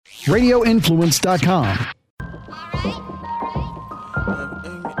RadioInfluence.com.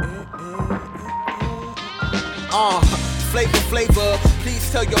 Flavor, please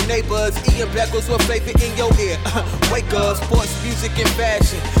tell your neighbors. Ian Beckles with flavor in your ear. Wake up, sports, music, and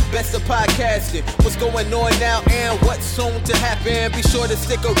fashion. Best of podcasting. What's going on now and what's soon to happen? Be sure to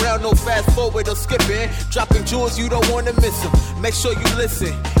stick around, no fast forward or skipping. Dropping jewels, you don't want to miss them. Make sure you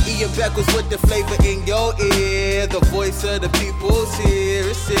listen. Ian Beckles with the flavor in your ear. The voice of the people's here.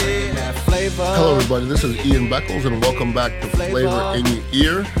 It's in that flavor. Hello, everybody. This is Ian Beckles, and welcome back to Flavor in Your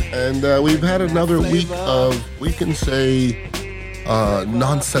Ear. And we've had another week of, we can say,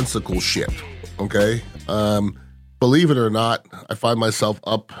 nonsensical shit, okay? Believe it or not, I find myself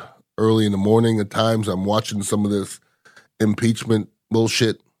up early in the morning. At times, I'm watching some of this impeachment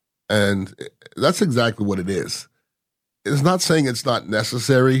bullshit, and that's exactly what it is. It's not saying it's not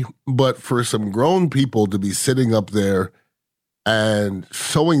necessary, but for some grown people to be sitting up there and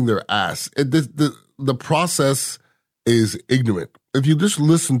showing their ass, the process is ignorant. If you just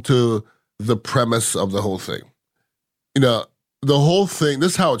listen to the premise of the whole thing, you know, the whole thing,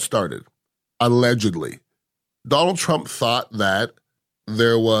 this is how it started, allegedly. Donald Trump thought that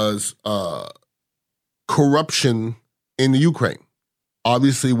there was corruption in the Ukraine.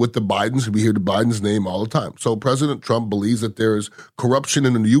 Obviously, with the Bidens, we hear the Biden's name all the time. So President Trump believes that there is corruption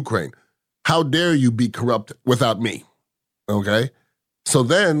in the Ukraine. How dare you be corrupt without me? Okay? So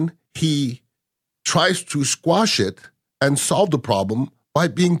then he tries to squash it and solve the problem by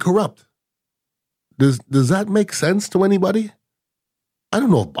being corrupt. Does that make sense to anybody? I don't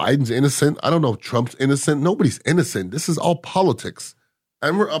know if Biden's innocent. I don't know if Trump's innocent. Nobody's innocent. This is all politics.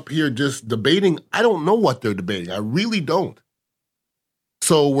 And we're up here just debating. I don't know what they're debating. I really don't.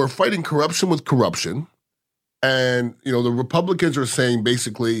 So we're fighting corruption with corruption. And, you know, the Republicans are saying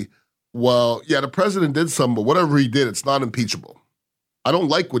basically, well, yeah, the president did something, but whatever he did, it's not impeachable. I don't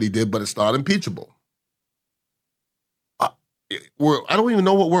like what he did, but it's not impeachable. I don't even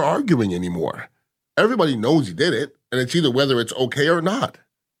know what we're arguing anymore. Everybody knows he did it, and it's either whether it's okay or not.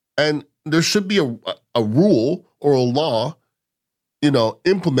 And there should be a rule or a law, you know,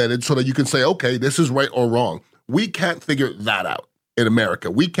 implemented so that you can say, okay, this is right or wrong. We can't figure that out in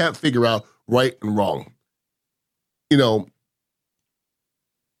America. We can't figure out right and wrong. You know,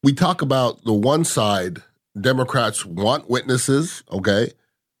 we talk about the one side, Democrats want witnesses, okay?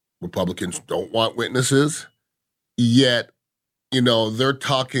 Republicans don't want witnesses, yet, you know, they're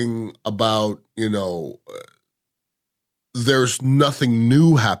talking about, you know, there's nothing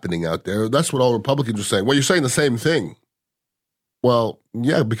new happening out there. That's what all Republicans are saying. Well, you're saying the same thing. Well,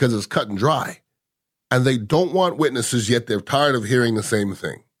 yeah, because it's cut and dry. And they don't want witnesses, yet they're tired of hearing the same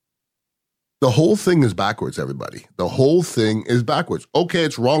thing. The whole thing is backwards, everybody. The whole thing is backwards. Okay,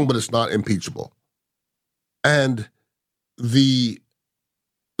 it's wrong, but it's not impeachable. And the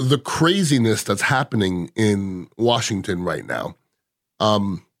craziness that's happening in Washington right now,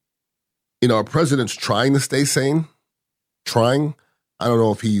 you know, our president's trying to stay sane, trying. I don't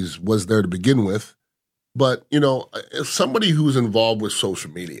know if he was there to begin with, but, you know, if somebody who's involved with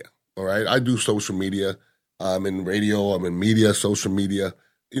social media, all right, I do social media, I'm in radio, I'm in media, social media,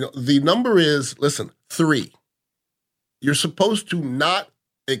 you know, the number is, listen, 3. You're supposed to not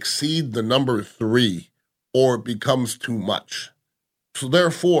exceed the number 3 or it becomes too much. So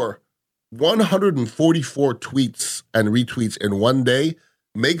therefore, 144 tweets and retweets in one day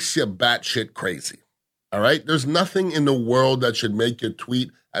makes you batshit crazy. All right? There's nothing in the world that should make you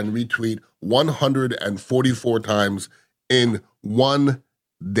tweet and retweet 144 times in one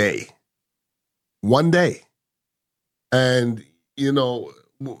day. One day. And, you know,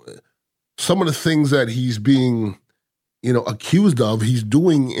 some of the things that he's being, you know, accused of, he's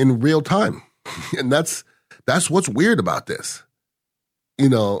doing in real time. And that's what's weird about this. You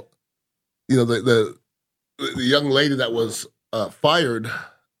know, the young lady that was fired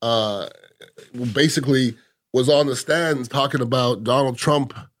basically was on the stand talking about Donald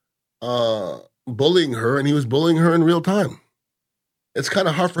Trump bullying her, and he was bullying her in real time. It's kind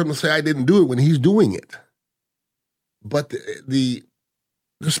of hard for him to say I didn't do it when he's doing it. But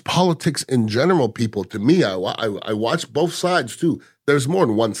just politics in general, people, to me, I watch both sides too. There's more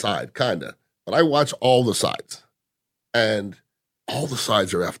than one side, kind of. But I watch all the sides. And all the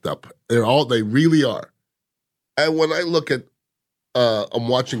sides are effed up. They really are. And when I look at, I'm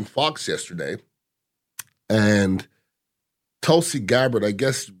watching Fox yesterday, and Tulsi Gabbard, I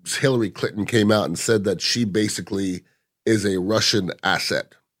guess Hillary Clinton came out and said that she basically is a Russian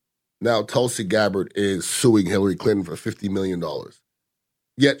asset. Now Tulsi Gabbard is suing Hillary Clinton for $50 million.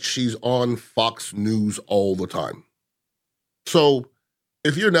 Yet she's on Fox News all the time. So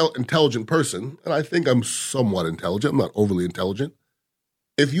if you're an intelligent person, and I think I'm somewhat intelligent, I'm not overly intelligent,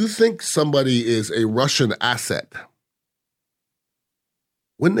 If you think somebody is a Russian asset,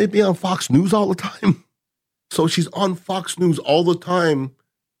 wouldn't they be on Fox News all the time? So she's on Fox News all the time,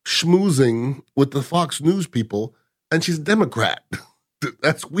 schmoozing with the Fox News people, and she's a Democrat.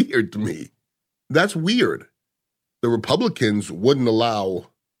 That's weird to me. That's weird. The Republicans wouldn't allow,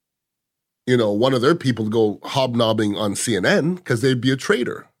 one of their people to go hobnobbing on CNN because they'd be a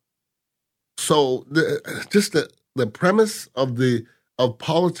traitor. So the premise of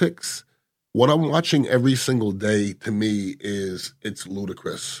politics, what I'm watching every single day, to me, it's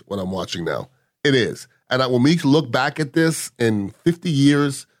ludicrous what I'm watching now. It is. And when we look back at this in 50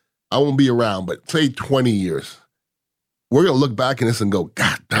 years, I won't be around, but say 20 years, we're going to look back at this and go,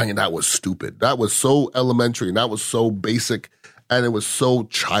 God dang it, that was stupid. That was so elementary, and that was so basic, and it was so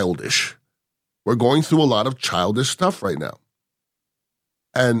childish. We're going through a lot of childish stuff right now.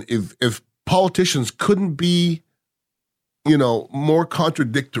 And if politicians couldn't be, more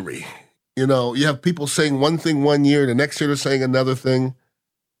contradictory, you have people saying one thing one year, the next year they're saying another thing.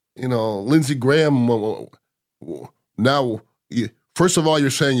 Lindsey Graham, now, first of all, you're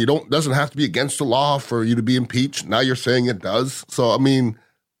saying doesn't have to be against the law for you to be impeached. Now you're saying it does. So,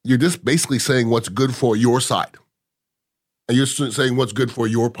 you're just basically saying what's good for your side. And you're saying what's good for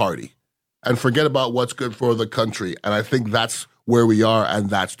your party. And forget about what's good for the country. And I think that's where we are, and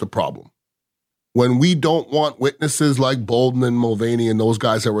that's the problem. When we don't want witnesses like Bolden and Mulvaney and those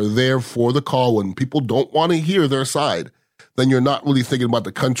guys that were there for the call, when people don't want to hear their side, then you're not really thinking about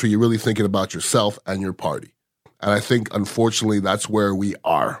the country. You're really thinking about yourself and your party. And I think, unfortunately, that's where we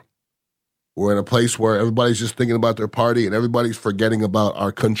are. We're in a place where everybody's just thinking about their party and everybody's forgetting about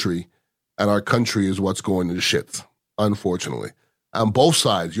our country. And our country is what's going to the shits, unfortunately. On both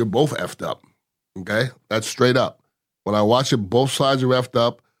sides, you're both effed up, okay? That's straight up. When I watch it, both sides are effed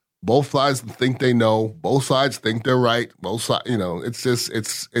up. Both sides think they know. Both sides think they're right. Both sides,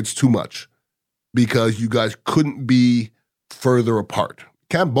 it's too much. Because you guys couldn't be further apart.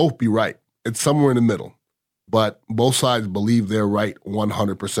 Can't both be right. It's somewhere in the middle. But both sides believe they're right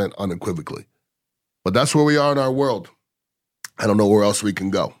 100% unequivocally. But that's where we are in our world. I don't know where else we can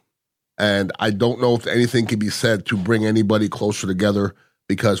go. And I don't know if anything can be said to bring anybody closer together,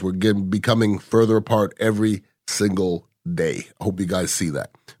 because we're becoming further apart every single day. I hope you guys see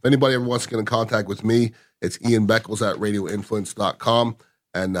that. If anybody ever wants to get in contact with me, it's Ian Beckles at radioinfluence.com.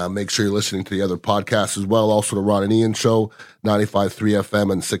 And make sure you're listening to the other podcasts as well. Also, the Ron and Ian Show, 95.3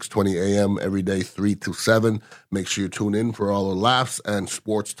 FM and 6:20 AM every day, 3 to 7. Make sure you tune in for all the laughs and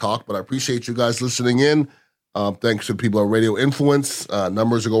sports talk. But I appreciate you guys listening in. Thanks to people at Radio Influence.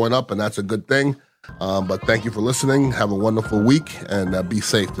 Numbers are going up, and that's a good thing. But thank you for listening. Have a wonderful week, and be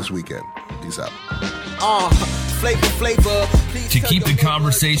safe this weekend. Peace out. To keep the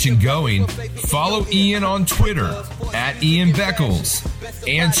conversation going, follow Ian on Twitter at Ian Beckles,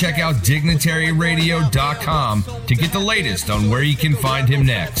 and check out dignitaryradio.com to get the latest on where you can find him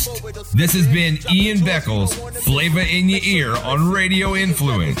next. This has been Ian Beckles, Flavor in Your Ear on Radio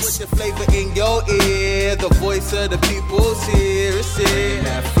Influence. Put the flavor in your ear, the voice of the people's here. It's in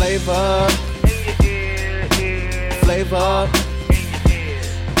that flavor. Flavor.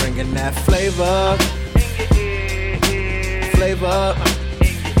 Bringing that flavor. Flavor.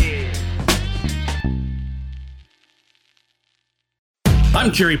 I'm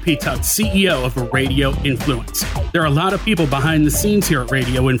Jerry P. Tuck, CEO of Radio Influence. There are a lot of people behind the scenes here at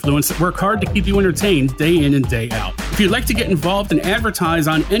Radio Influence that work hard to keep you entertained day in and day out. If you'd like to get involved and advertise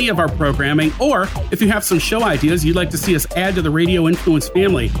on any of our programming, or if you have some show ideas you'd like to see us add to the Radio Influence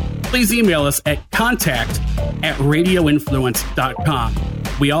family, please email us at contact@radioinfluence.com.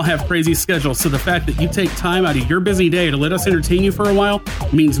 We all have crazy schedules, so the fact that you take time out of your busy day to let us entertain you for a while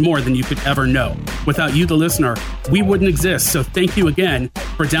means more than you could ever know. Without you, the listener, we wouldn't exist, so thank you again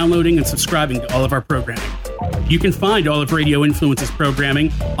for downloading and subscribing to all of our programming. You can find all of Radio Influence's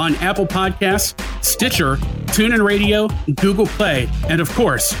programming on Apple Podcasts, Stitcher, TuneIn Radio, Google Play, and of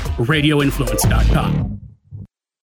course, RadioInfluence.com.